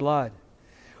and shed blood.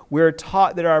 We are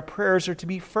taught that our prayers are to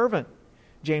be fervent.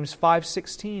 James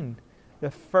 5:16, the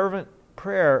effective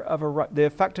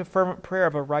fervent prayer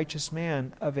of a righteous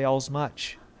man avails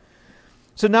much.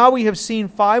 So now we have seen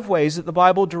 5 ways that the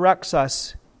Bible directs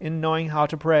us in knowing how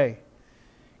to pray.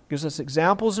 It gives us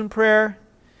examples in prayer.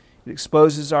 It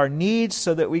exposes our needs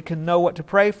so that we can know what to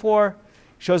pray for.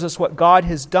 It shows us what God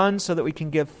has done so that we can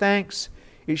give thanks.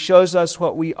 It shows us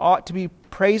what we ought to be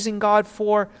praising God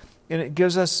for. And it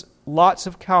gives us lots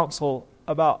of counsel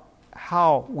about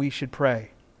how we should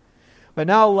pray. But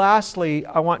now lastly,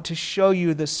 I want to show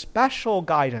you the special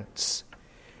guidance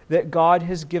that God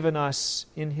has given us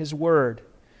in His Word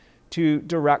to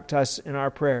direct us in our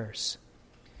prayers.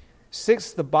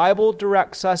 Sixth, the Bible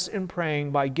directs us in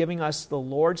praying by giving us the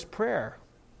Lord's Prayer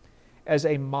as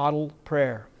a model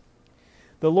prayer.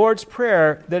 The Lord's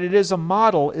Prayer, that it is a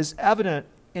model, is evident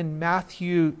in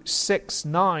Matthew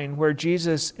 6:9, where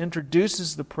Jesus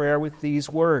introduces the prayer with these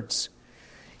words.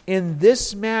 In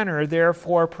this manner,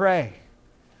 therefore, pray,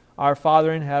 our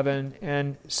Father in heaven,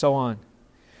 and so on.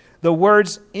 The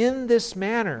words in this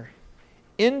manner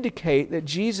indicate that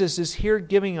Jesus is here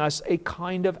giving us a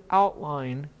kind of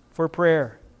outline for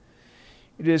prayer.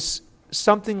 It is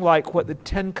something like what the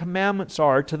 10 Commandments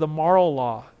are to the moral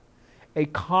law, a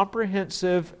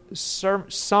comprehensive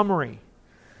summary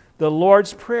The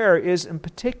Lord's Prayer is in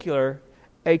particular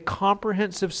a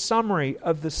comprehensive summary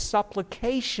of the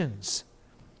supplications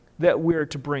that we're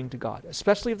to bring to God,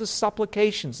 especially of the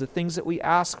supplications, the things that we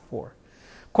ask for.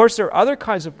 Of course, there are other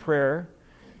kinds of prayer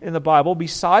in the Bible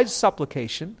besides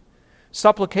supplication.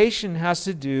 Supplication has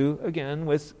to do, again,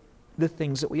 with the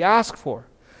things that we ask for.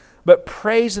 But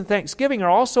praise and thanksgiving are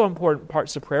also important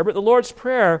parts of prayer. But the Lord's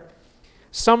Prayer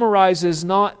summarizes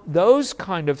not those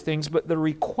kind of things, but the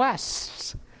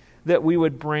requests that we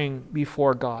would bring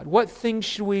before God. What things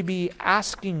should we be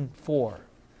asking for?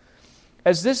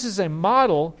 As this is a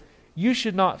model, you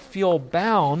should not feel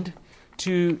bound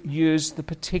to use the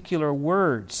particular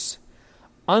words.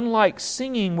 Unlike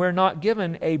singing, we're not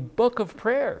given a book of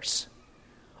prayers,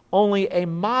 only a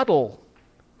model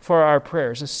for our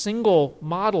prayers, a single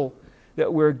model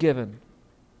that we're given.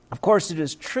 Of course, it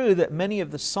is true that many of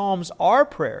the Psalms are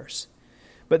prayers,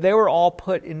 but they were all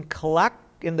put in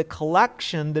the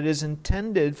collection that is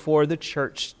intended for the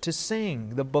church to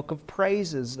sing, the book of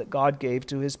praises that God gave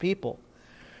to His people.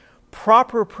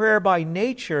 Proper prayer by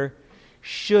nature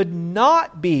should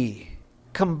not be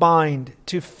combined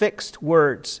to fixed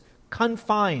words,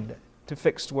 confined to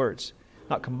fixed words.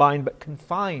 Not combined, but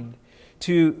confined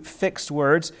to fixed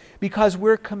words, because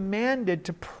we're commanded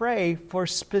to pray for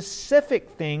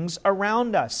specific things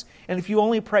around us. And if you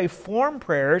only pray form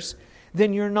prayers,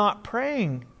 then you're not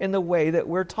praying in the way that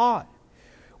we're taught.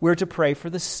 We're to pray for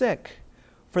the sick,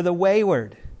 for the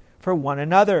wayward, for one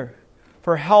another,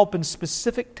 for help in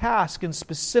specific tasks, in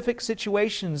specific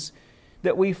situations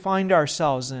that we find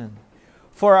ourselves in,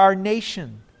 for our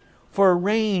nation, for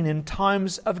rain in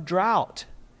times of drought,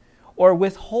 or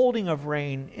withholding of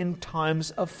rain in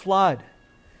times of flood.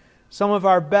 Some of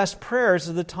our best prayers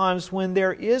are the times when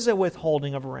there is a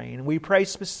withholding of rain. We pray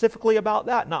specifically about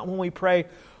that, not when we pray,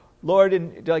 Lord,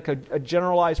 in like a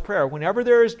generalized prayer. Whenever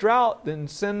there is drought, then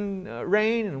send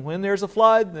rain, and when there's a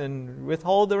flood, then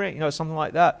withhold the rain, something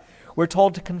like that. We're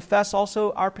told to confess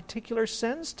also our particular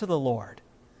sins to the Lord.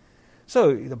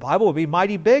 So the Bible would be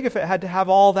mighty big if it had to have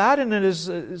all that in it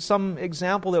as some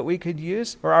example that we could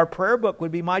use, or our prayer book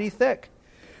would be mighty thick.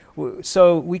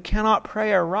 So we cannot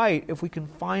pray aright if we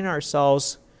confine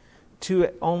ourselves to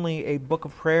only a book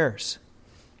of prayers.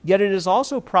 Yet it is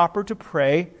also proper to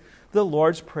pray the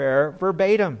Lord's Prayer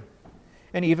verbatim,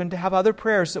 and even to have other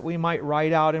prayers that we might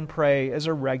write out and pray as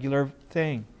a regular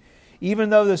thing. Even in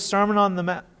the Sermon on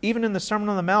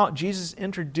the Mount, Jesus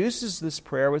introduces this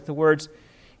prayer with the words,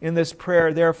 in this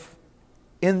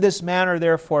manner,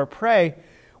 therefore, pray.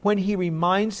 When He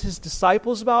reminds His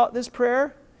disciples about this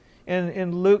prayer,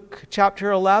 in Luke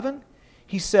chapter 11,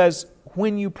 He says,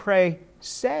 when you pray,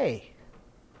 say,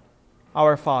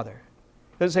 Our Father.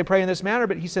 He doesn't say pray in this manner,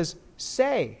 but He says,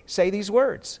 say these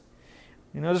words.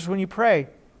 You notice when you pray,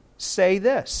 say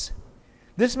this.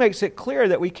 This makes it clear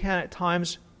that we can at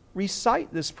times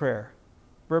recite this prayer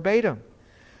verbatim.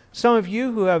 Some of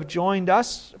you who have joined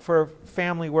us for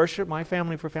family worship, my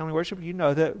family for family worship, you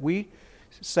know that we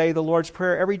say the Lord's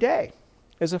Prayer every day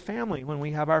as a family when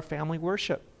we have our family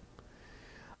worship.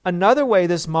 Another way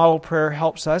this model prayer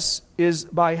helps us is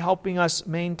by helping us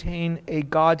maintain a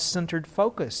God-centered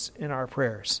focus in our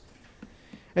prayers.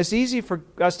 It's easy for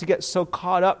us to get so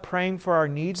caught up praying for our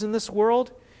needs in this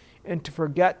world and to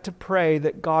forget to pray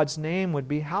that God's name would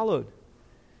be hallowed.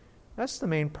 That's the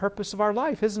main purpose of our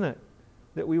life, isn't it?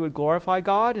 That we would glorify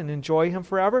God and enjoy Him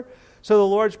forever. So the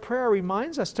Lord's Prayer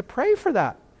reminds us to pray for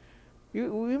that.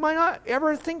 We might not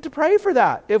ever think to pray for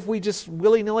that if we just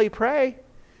willy-nilly pray.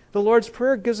 The Lord's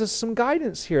Prayer gives us some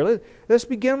guidance here. Let's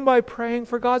begin by praying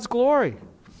for God's glory.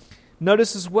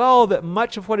 Notice as well that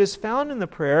much of what is found in the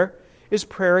prayer is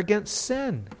prayer against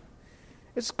sin.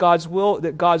 It's God's will,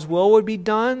 that God's will would be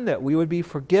done, that we would be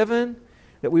forgiven,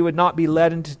 that we would not be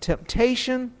led into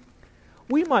temptation.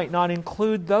 We might not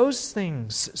include those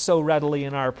things so readily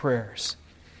in our prayers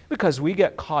because we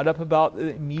get caught up about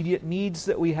the immediate needs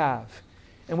that we have,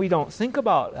 and we don't think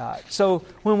about that. So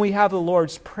when we have the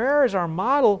Lord's Prayer as our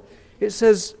model, it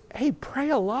says, hey, pray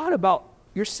a lot about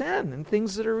your sin and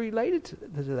things that are related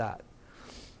to that.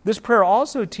 This prayer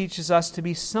also teaches us to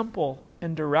be simple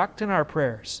and direct in our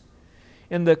prayers.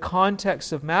 In the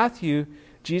context of Matthew,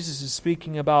 Jesus is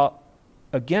speaking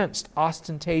against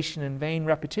ostentation and vain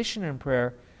repetition in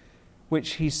prayer,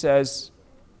 which He says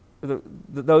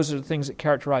those are the things that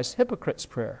characterize hypocrites'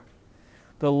 prayer.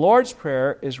 The Lord's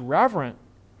Prayer is reverent,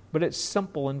 but it's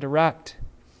simple and direct.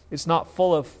 It's not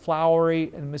full of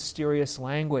flowery and mysterious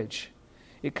language.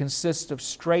 It consists of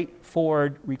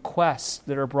straightforward requests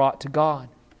that are brought to God.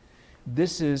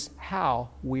 This is how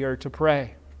we are to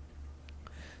pray.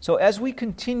 So as we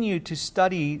continue to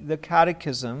study the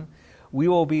Catechism, we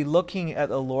will be looking at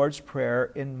the Lord's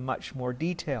Prayer in much more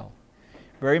detail.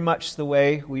 Very much the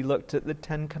way we looked at the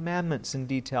Ten Commandments in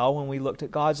detail when we looked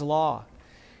at God's law.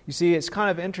 You see, it's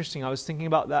kind of interesting. I was thinking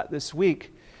about that this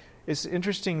week. It's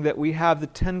interesting that we have the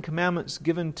Ten Commandments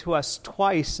given to us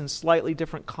twice in slightly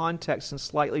different contexts, in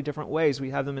slightly different ways. We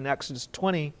have them in Exodus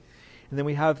 20, and then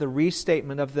we have the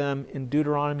restatement of them in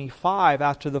Deuteronomy 5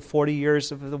 after the 40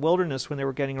 years of the wilderness when they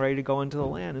were getting ready to go into the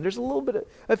land. And there's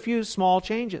a few small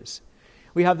changes.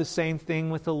 We have the same thing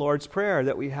with the Lord's Prayer,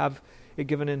 that we have it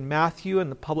given in Matthew in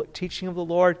the public teaching of the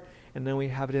Lord, and then we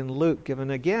have it in Luke given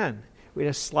again in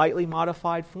a slightly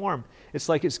modified form. It's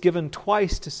like it's given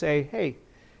twice to say, hey,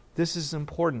 this is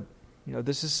important.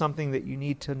 This is something that you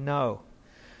need to know.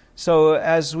 So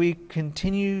as we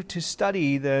continue to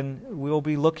study, then we'll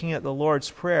be looking at the Lord's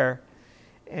Prayer.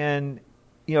 And,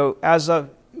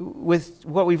 with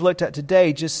what we've looked at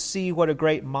today, just see what a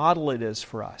great model it is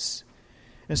for us.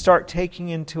 And start taking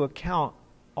into account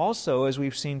also, as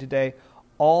we've seen today,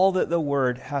 all that the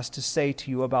Word has to say to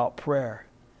you about prayer.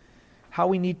 How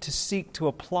we need to seek to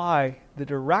apply the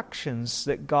directions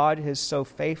that God has so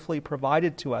faithfully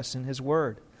provided to us in His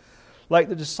Word. Like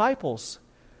the disciples,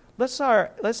 let's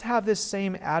have this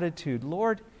same attitude.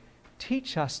 Lord,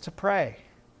 teach us to pray.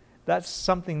 That's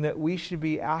something that we should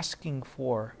be asking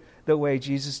for the way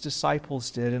Jesus'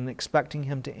 disciples did and expecting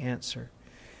Him to answer.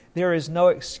 There is no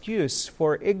excuse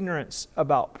for ignorance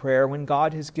about prayer when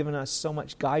God has given us so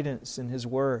much guidance in His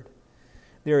Word.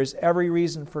 There is every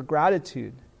reason for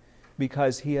gratitude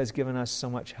because He has given us so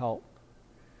much help.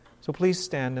 So please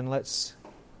stand and let's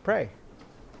pray.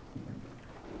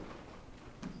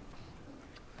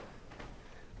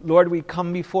 Lord, we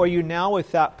come before you now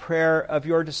with that prayer of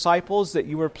your disciples that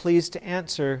you were pleased to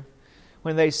answer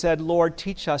when they said, Lord,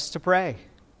 teach us to pray.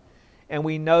 And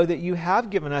we know that you have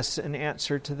given us an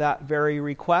answer to that very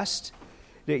request,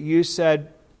 that you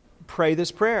said, pray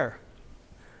this prayer.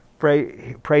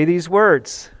 Pray these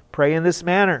words. Pray in this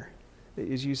manner,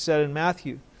 as you said in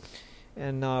Matthew.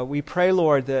 And we pray,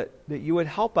 Lord, that you would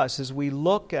help us as we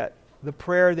look at the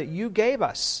prayer that you gave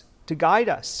us to guide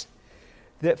us.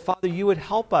 That, Father, you would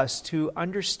help us to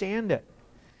understand it.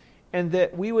 And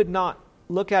that we would not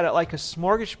look at it like a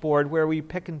smorgasbord where we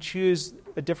pick and choose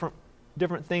a different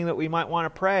thing that we might want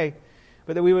to pray,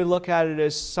 but that we would look at it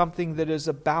as something that is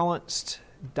a balanced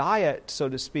diet, so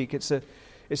to speak.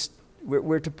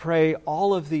 We're to pray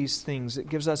all of these things. It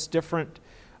gives us different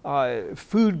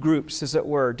food groups, as it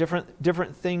were,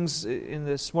 different things in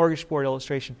the smorgasbord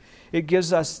illustration. It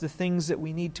gives us the things that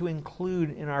we need to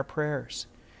include in our prayers.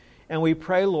 And we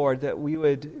pray, Lord, that we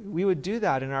would do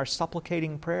that in our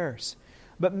supplicating prayers.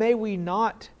 But may we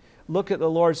not look at the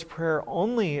Lord's Prayer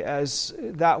only as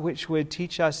that which would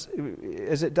teach us,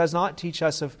 as it does not teach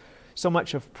us of so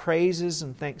much of praises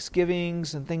and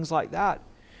thanksgivings and things like that.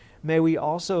 May we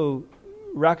also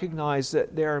recognize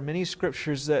that there are many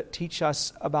scriptures that teach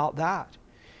us about that,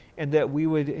 and that we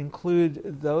would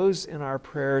include those in our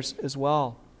prayers as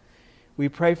well. We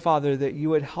pray, Father, that you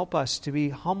would help us to be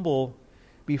humble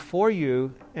before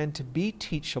you and to be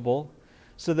teachable,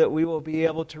 so that we will be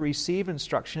able to receive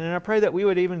instruction. And I pray that we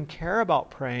would even care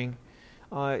about praying.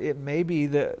 It may be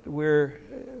that we're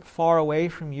far away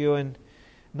from you and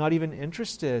not even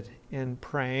interested in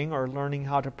praying or learning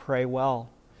how to pray well.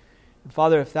 And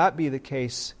Father, if that be the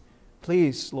case,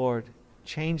 please, Lord,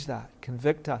 change that.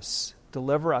 Convict us.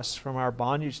 Deliver us from our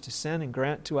bondage to sin and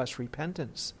grant to us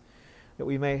repentance, that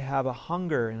we may have a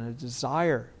hunger and a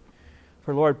desire.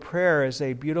 For, Lord, prayer is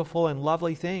a beautiful and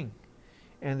lovely thing.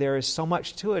 And there is so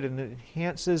much to it, and it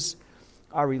enhances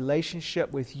our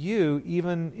relationship with you,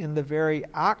 even in the very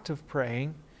act of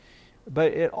praying.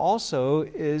 But it also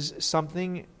is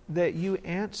something that you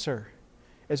answer,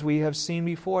 as we have seen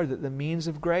before, that the means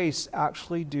of grace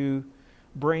actually do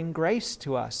bring grace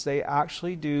to us. They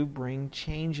actually do bring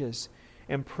changes.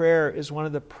 And prayer is one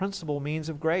of the principal means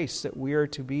of grace that we are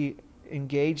to be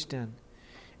engaged in.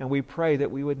 And we pray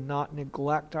that we would not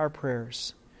neglect our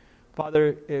prayers.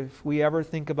 Father, if we ever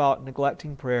think about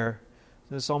neglecting prayer,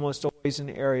 it's almost always an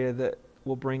area that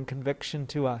will bring conviction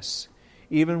to us.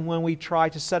 Even when we try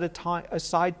to set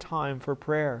aside time for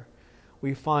prayer,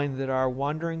 we find that our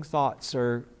wandering thoughts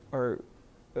are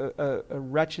a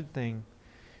wretched thing.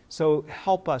 So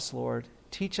help us, Lord.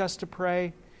 Teach us to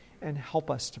pray and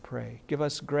help us to pray. Give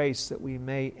us grace that we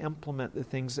may implement the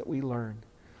things that we learn.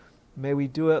 May we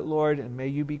do it, Lord, and may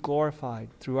you be glorified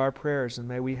through our prayers, and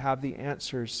may we have the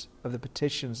answers of the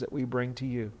petitions that we bring to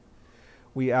you.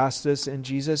 We ask this in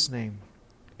Jesus' name.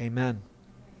 Amen.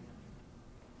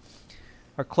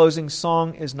 Our closing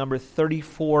song is number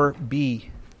 34B.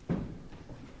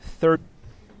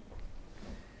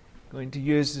 going to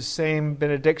use the same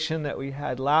benediction that we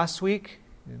had last week,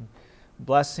 and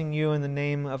blessing you in the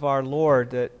name of our Lord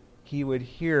that He would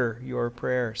hear your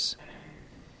prayers.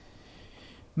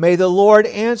 May the Lord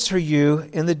answer you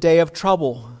in the day of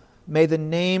trouble. May the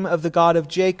name of the God of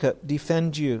Jacob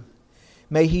defend you.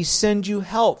 May He send you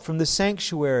help from the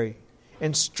sanctuary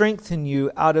and strengthen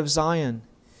you out of Zion.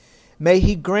 May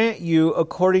He grant you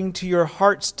according to your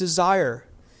heart's desire.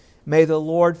 May the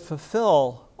Lord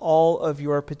fulfill all of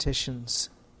your petitions.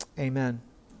 Amen.